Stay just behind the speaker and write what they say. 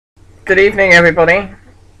Good evening, everybody.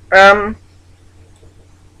 How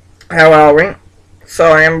are we?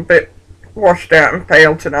 Sorry, I'm a bit washed out and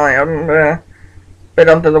pale tonight. I'm a bit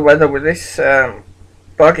under the weather with this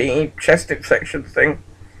buggy chest infection thing.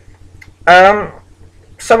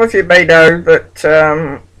 Some of you may know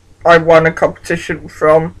that I won a competition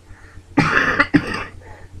from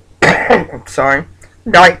sorry,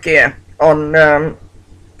 NightGear on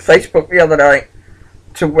Facebook the other night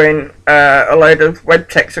to win a load of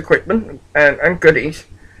WebTex equipment and goodies.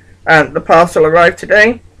 And the parcel arrived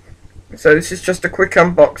today, so this is just a quick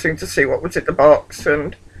unboxing to see what was in the box,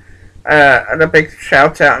 and a big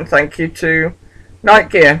shout out and thank you to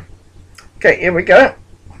NightGear. Okay, here we go.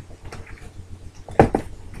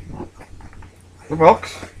 The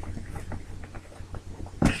box.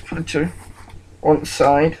 Just put it to one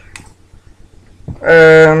side.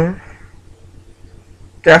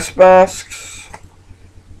 Gas masks.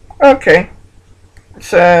 Okay.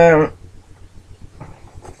 It's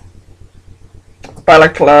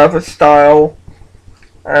balaclava style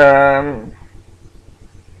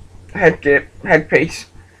headpiece.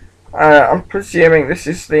 I'm presuming this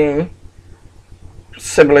is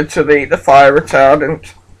similar to the fire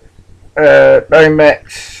retardant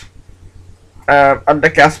Nomex under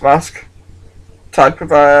gas mask type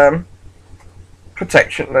of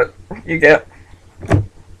protection that you get.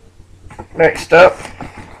 Next up,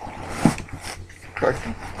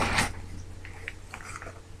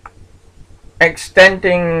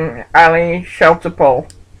 extending alley shelter pole.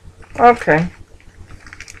 Okay.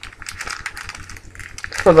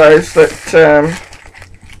 For those that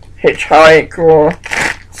hitchhike or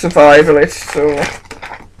survivalists,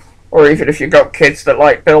 or even if you've got kids that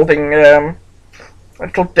like building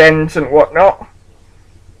little dens and whatnot,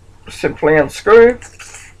 simply unscrew,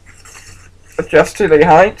 adjust to the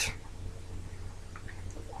height,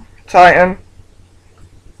 tighten,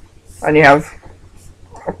 and you have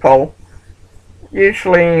a pole.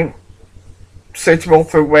 Usually suitable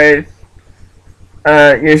for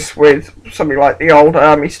use with something like the old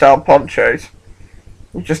army style ponchos.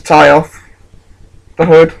 You just tie off the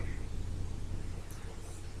hood,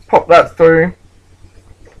 pop that through,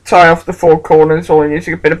 tie off the four corners, or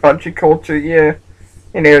using a bit of bungee cord to your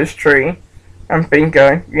nearest tree, and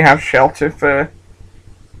bingo, you have shelter for,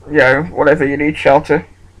 whatever you need shelter.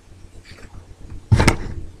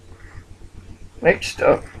 Next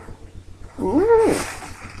up. Ooh.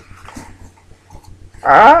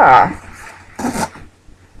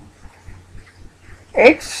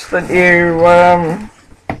 It's the new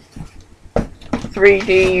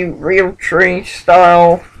 3D real tree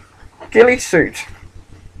style ghillie suit.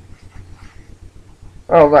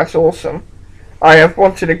 Oh, that's awesome. I have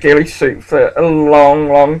wanted a ghillie suit for a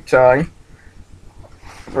long time.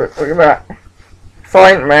 Look at that.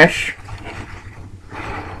 Fine mesh.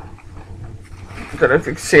 I don't know if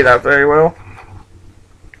you can see that very well.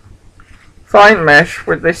 Fine mesh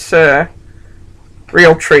with this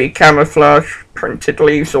real tree camouflage printed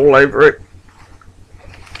leaves all over it.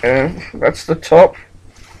 That's the top.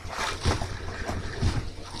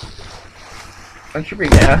 That should be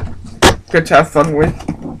good to have fun with.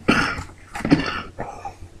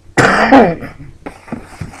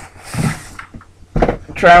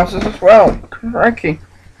 Trousers as well. Crikey.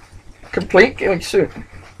 Complete ghillie suit.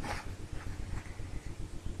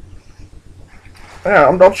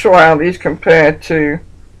 I'm not sure how these compare to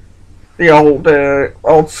the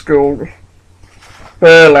old school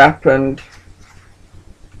burlap and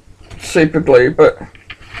super glue, but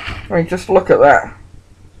I mean, just look at that.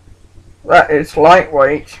 That is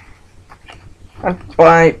lightweight, and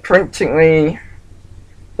by printing the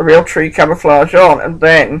real tree camouflage on and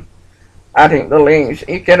then adding the leaves,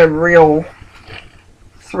 you get a real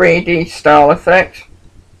 3D style effect.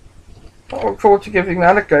 I look forward to giving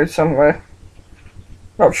that a go somewhere.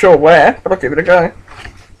 Not sure where, but I'll give it a go.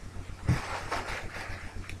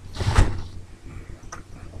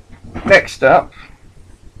 Next up,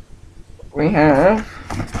 we have,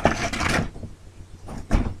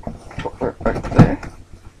 back there,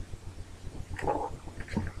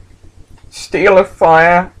 Steel of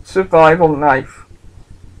Fire Survival Knife.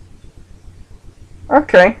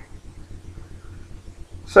 Okay.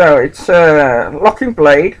 So it's a locking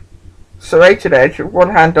blade, serrated edge, one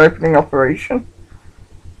hand opening operation.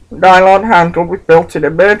 Nylon handle with built-in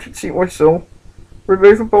emergency whistle,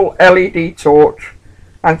 removable LED torch,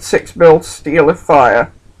 and 6mm steel of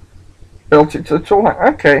fire built into the tool.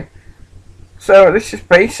 Okay, so this is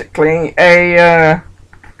basically a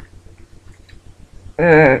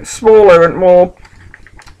smaller and more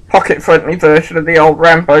pocket-friendly version of the old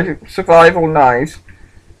Rambo survival knives.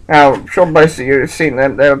 Now, I'm sure most of you have seen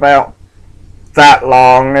them. They're about that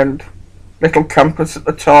long and little compass at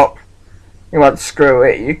the top. You unscrew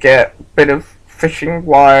it, you get a bit of fishing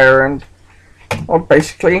wire, and well,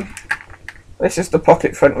 basically this is the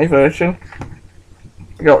pocket friendly version.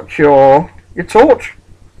 You got your torch,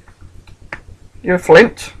 your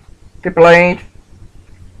flint, your blade,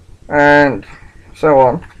 and so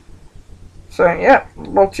on. So yeah,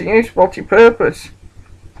 multi-use, multi-purpose.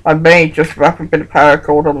 I may just wrap a bit of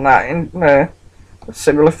paracord on that in a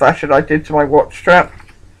similar fashion I did to my watch strap,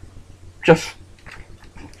 just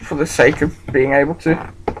for the sake of being able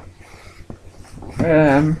to.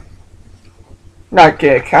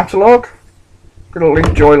 NightGear catalogue. Gonna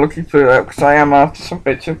enjoy looking through that because I am after some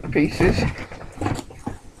bits and pieces.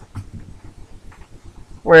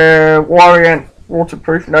 Where Warrior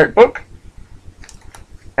waterproof notebook.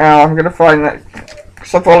 Now I'm gonna find that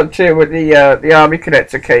because I volunteer with the Army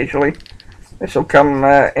Cadets occasionally. This will come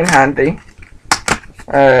in handy,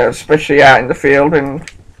 especially out in the field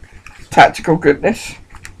and tactical goodness.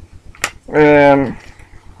 It's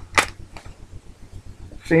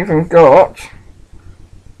even got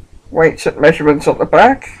weights and measurements on the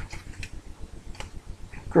back,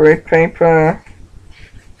 grid paper,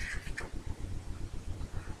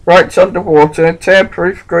 writes underwater,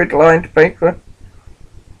 tear-proof grid-lined paper.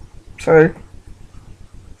 So,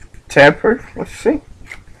 tear-proof, let's see.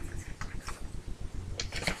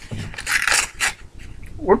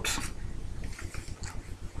 Whoops.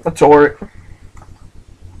 I tore it.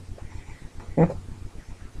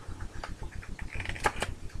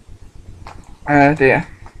 Oh dear.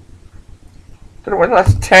 Don't know whether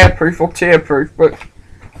that's tear-proof or tear-proof, but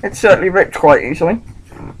it certainly ripped quite easily.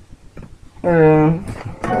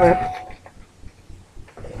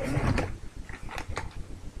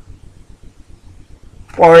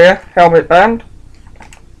 Warrior helmet band.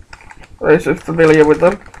 Those are familiar with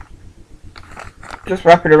them. Just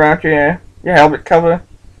wrap it around your helmet cover.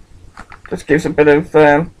 Just gives a bit of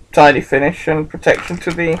tidy finish and protection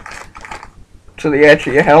to the edge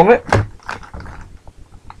of your helmet.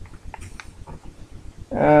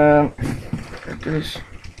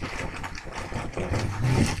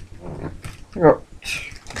 Got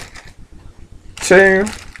 2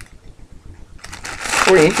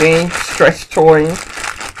 squeezy stress toy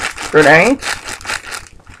grenades.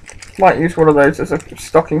 Might use one of those as a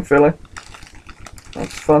stocking filler.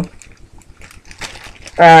 That's fun.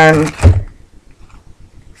 And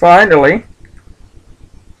finally,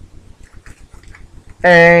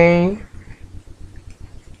 a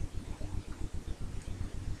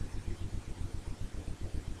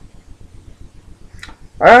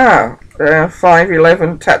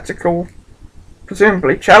 511 tactical,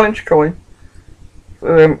 presumably challenge coin.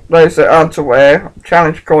 For those that aren't aware,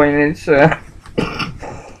 challenge coin is a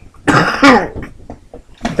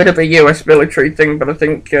bit of a US military thing, but I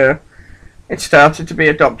think it started to be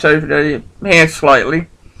adopted over here slightly.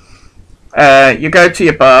 You go to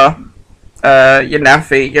your bar, your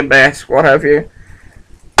naffy, your mess, what have you.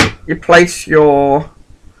 You place your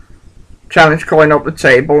challenge coin on the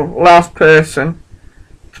table. Last person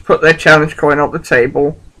to put their challenge coin on the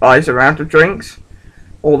table buys a round of drinks,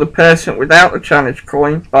 or the person without the challenge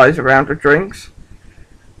coin buys a round of drinks.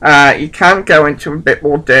 You can go into a bit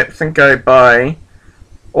more depth and go by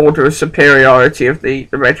order of superiority of the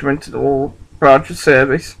regiment or branch of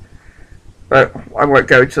service, but I won't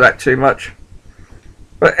go into that too much.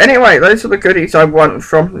 But anyway, those are the goodies I want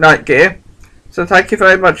from NightGear. So thank you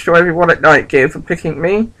very much to everyone at NightGear for picking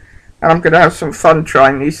me, and I'm going to have some fun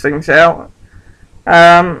trying these things out.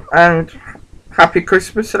 And happy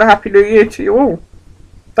Christmas and a happy New Year to you all.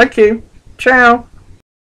 Thank you. Ciao.